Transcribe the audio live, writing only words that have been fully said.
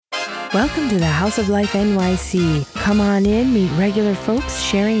Welcome to the House of Life NYC. Come on in, meet regular folks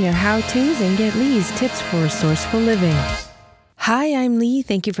sharing their how-tos, and get Lee's tips for resourceful living. Hi, I'm Lee.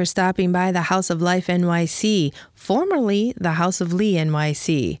 Thank you for stopping by the House of Life NYC, formerly the House of Lee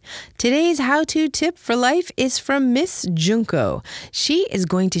NYC. Today's how-to tip for life is from Miss Junko. She is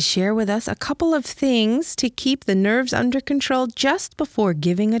going to share with us a couple of things to keep the nerves under control just before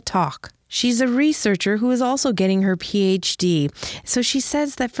giving a talk. She's a researcher who is also getting her PhD. So she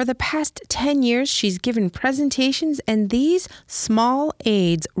says that for the past 10 years, she's given presentations, and these small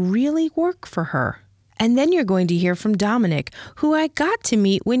aids really work for her. And then you're going to hear from Dominic, who I got to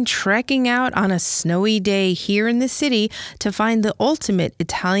meet when trekking out on a snowy day here in the city to find the ultimate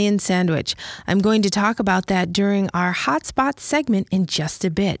Italian sandwich. I'm going to talk about that during our Hotspot segment in just a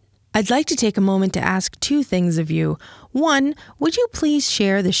bit. I'd like to take a moment to ask two things of you. One, would you please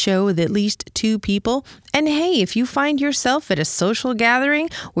share the show with at least 2 people? And hey, if you find yourself at a social gathering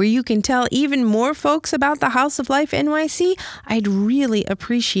where you can tell even more folks about the House of Life NYC, I'd really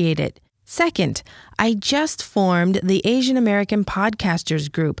appreciate it. Second, I just formed the Asian American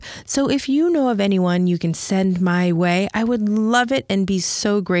Podcasters Group, so if you know of anyone you can send my way, I would love it and be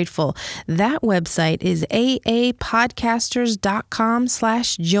so grateful. That website is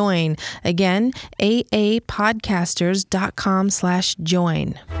aapodcasters.com/join. Again,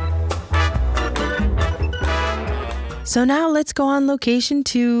 aapodcasters.com/join. So now let's go on location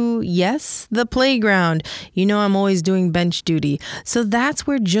to, yes, the playground. You know I'm always doing bench duty. So that's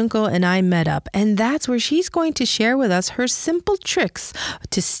where Junko and I met up, and that's where she's going to share with us her simple tricks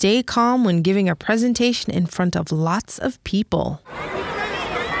to stay calm when giving a presentation in front of lots of people.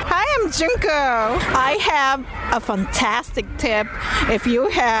 Hi, I'm Junko. I have a fantastic tip if you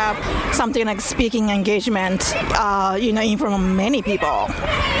have something like speaking engagement, in front of many people.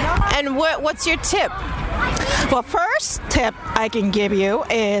 And what's your tip? Well, first tip I can give you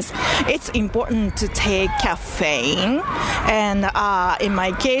is it's important to take caffeine, and in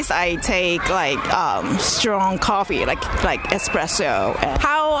my case, I take strong coffee, like espresso.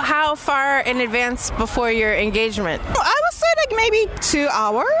 How far in advance before your engagement? I would say maybe 2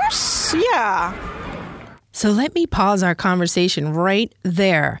 hours. Yeah. So let me pause our conversation right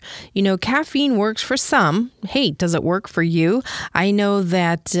there. You know, caffeine works for some. Hey, does it work for you? I know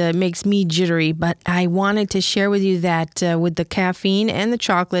that makes me jittery, but I wanted to share with you that with the caffeine and the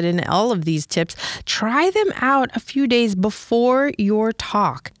chocolate and all of these tips, try them out a few days before your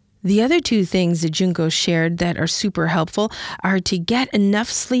talk. The other 2 things that Junko shared that are super helpful are to get enough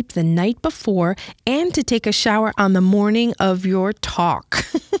sleep the night before and to take a shower on the morning of your talk.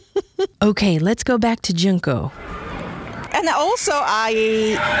 Okay, let's go back to Junko. And also,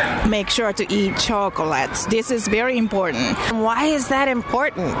 I make sure to eat chocolates. This is very important. Why is that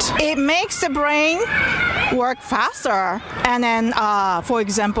important? It makes the brain work faster. And then, for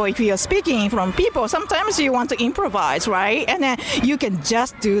example, if you're speaking from people, sometimes you want to improvise, right? And then you can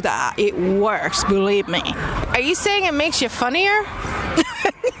just do that. It works, believe me. Are you saying it makes you funnier?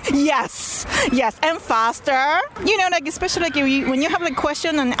 Yes, and faster. Especially when you have a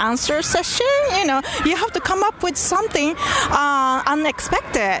question and answer session, you have to come up with something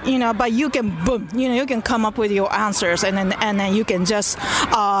unexpected, but you can you can come up with your answers, and then you can just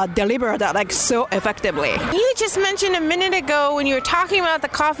deliver that so effectively. You just mentioned a minute ago when you were talking about the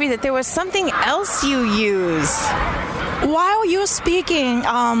coffee that there was something else you use. While you're speaking,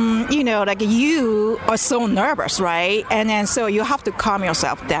 you are so nervous, right? And then so you have to calm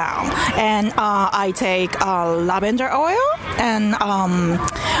yourself down. And I take lavender oil, and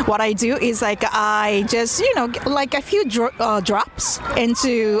what I do is I just, a few drops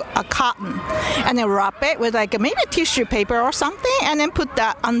into a cotton, and then wrap it with maybe tissue paper or something, and then put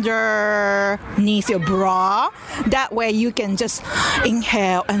that underneath your bra. That way you can just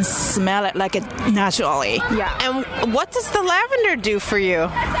inhale and smell it naturally. Yeah. And what does the lavender do for you?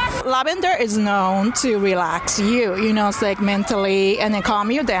 Lavender is known to relax you, it's mentally, and then calm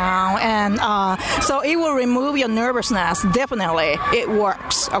you down, and so it will remove your nervousness. Definitely, it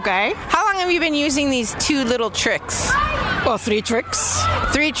works. Okay. How long have you been using these 2 little tricks? Well, 3 tricks.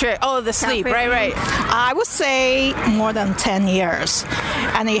 3 tricks. Oh, the sleep. Right. I would say more than 10 years,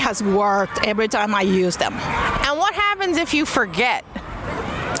 and it has worked every time I use them. And what happens if you forget?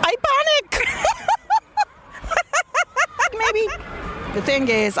 I panic. Maybe The thing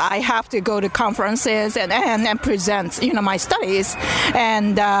is, I have to go to conferences and present, my studies,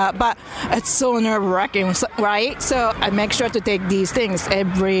 but it's so nerve-wracking, right? So I make sure to take these things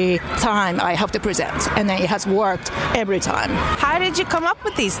every time I have to present, and then it has worked every time. How did you come up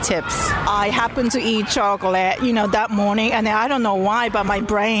with these tips? I happened to eat chocolate, that morning, and I don't know why, but my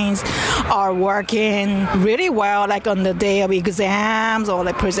brains are working really well, like on the day of exams or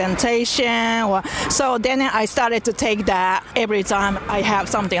the presentation. So then I started to take that every time I have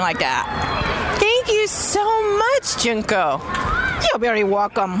something like that. Thank you so much, Junko. You're very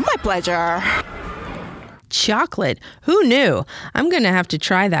welcome. My pleasure. Chocolate. Who knew? I'm going to have to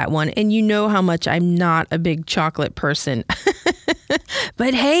try that one. And you know how much I'm not a big chocolate person.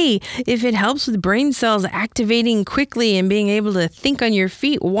 But hey, if it helps with brain cells activating quickly and being able to think on your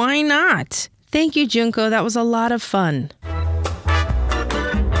feet, why not? Thank you, Junko. That was a lot of fun.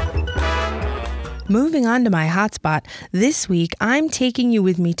 Moving on to my hotspot, this week I'm taking you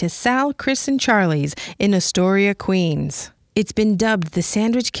with me to Sal, Chris, and Charlie's in Astoria, Queens. It's been dubbed the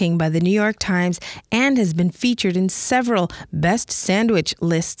Sandwich King by the New York Times and has been featured in several best sandwich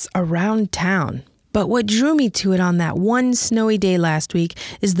lists around town. But what drew me to it on that one snowy day last week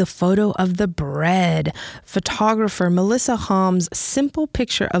is the photo of the bread. Photographer Melissa Holm's simple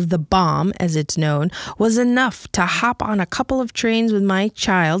picture of the bomb, as it's known, was enough to hop on a couple of trains with my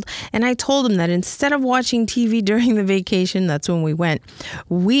child, and I told him that instead of watching TV during the vacation, that's when we went,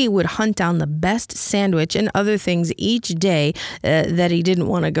 we would hunt down the best sandwich and other things each day that he didn't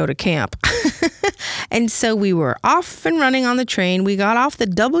want to go to camp. And so we were off and running on the train. We got off the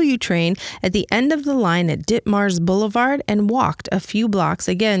W train at the end of the line at Ditmars Boulevard and walked a few blocks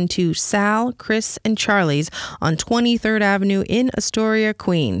again to Sal, Chris, and Charlie's on 23rd Avenue in Astoria,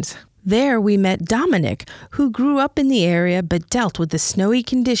 Queens. There we met Dominic, who grew up in the area but dealt with the snowy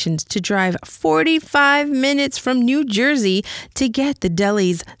conditions to drive 45 minutes from New Jersey to get the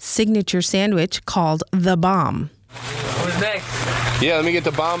deli's signature sandwich called the Bomb. Who's next? Yeah, let me get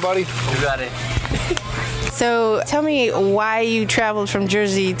the bomb, buddy. You got it. So tell me why you traveled from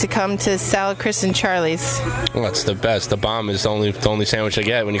Jersey to come to Sal, Chris, and Charlie's. Well, it's the best. The bomb is the only sandwich I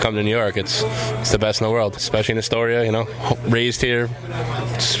get when you come to New York. It's the best in the world, especially in Astoria, raised here.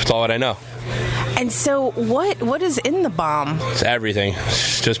 It's all that I know. And so what is in the bomb? It's everything.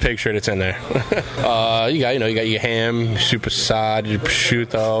 Just picture it, it's in there. You got your ham, supersad, your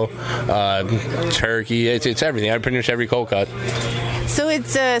prosciutto, turkey. It's everything. I pretty much every cold cut. So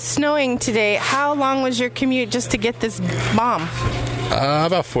it's snowing today. How long was your commute just to get this bomb?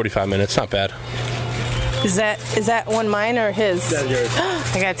 About 45 minutes. Not bad. Is that one mine or his? That's yours.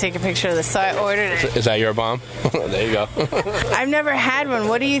 I gotta take a picture of this. So I ordered it. Is that your bomb? There you go. I've never had one.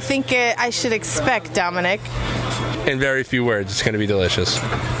 What do you think I should expect, Dominic? In very few words, it's going to be delicious.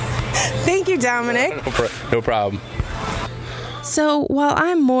 Thank you, Dominic. No problem. So while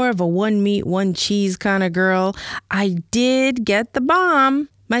I'm more of a one meat, one cheese kind of girl, I did get the bomb.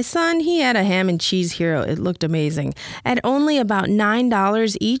 My son, he had a ham and cheese hero. It looked amazing. At only about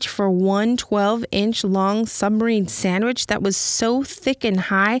 $9 each for one 12-inch long submarine sandwich that was so thick and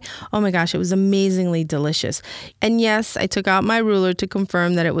high. Oh my gosh, it was amazingly delicious. And yes, I took out my ruler to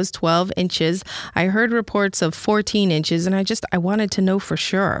confirm that it was 12 inches. I heard reports of 14 inches and I wanted to know for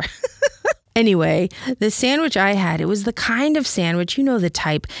sure. Anyway, the sandwich I had, it was the kind of sandwich, you know the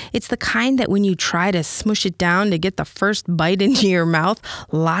type. It's the kind that when you try to smush it down to get the first bite into your mouth,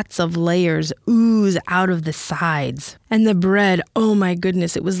 lots of layers ooze out of the sides. And the bread, oh my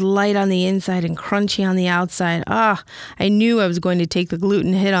goodness, it was light on the inside and crunchy on the outside. I knew I was going to take the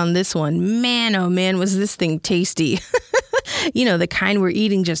gluten hit on this one. Man, oh man, was this thing tasty. The kind where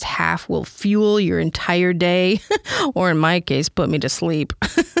eating just half will fuel your entire day, or in my case, put me to sleep.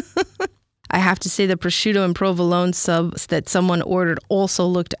 I have to say the prosciutto and provolone subs that someone ordered also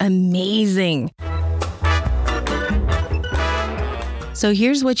looked amazing. So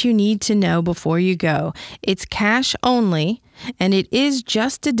here's what you need to know before you go. It's cash only, and it is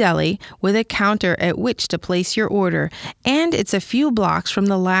just a deli with a counter at which to place your order. And it's a few blocks from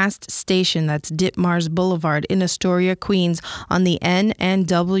the last station, that's Ditmars Boulevard in Astoria, Queens, on the N and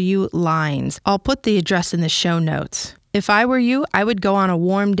W lines. I'll put the address in the show notes. If I were you, I would go on a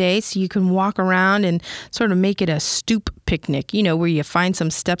warm day so you can walk around and sort of make it a stoop picnic, where you find some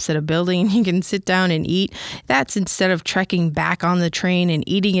steps at a building and you can sit down and eat. That's instead of trekking back on the train and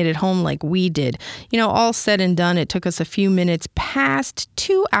eating it at home like we did. All said and done, it took us a few minutes past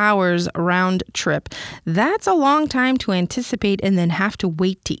 2 hours round trip. That's a long time to anticipate and then have to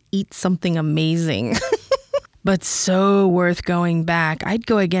wait to eat something amazing. but so worth going back. I'd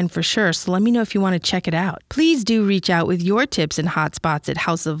go again for sure, so let me know if you want to check it out. Please do reach out with your tips and hotspots at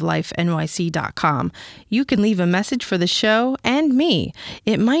houseoflifenyc.com. You can leave a message for the show and me.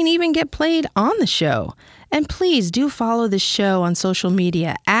 It might even get played on the show. And please do follow the show on social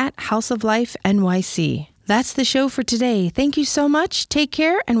media at House of Life NYC. That's the show for today. Thank you so much. Take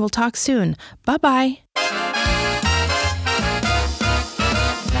care, and we'll talk soon. Bye-bye.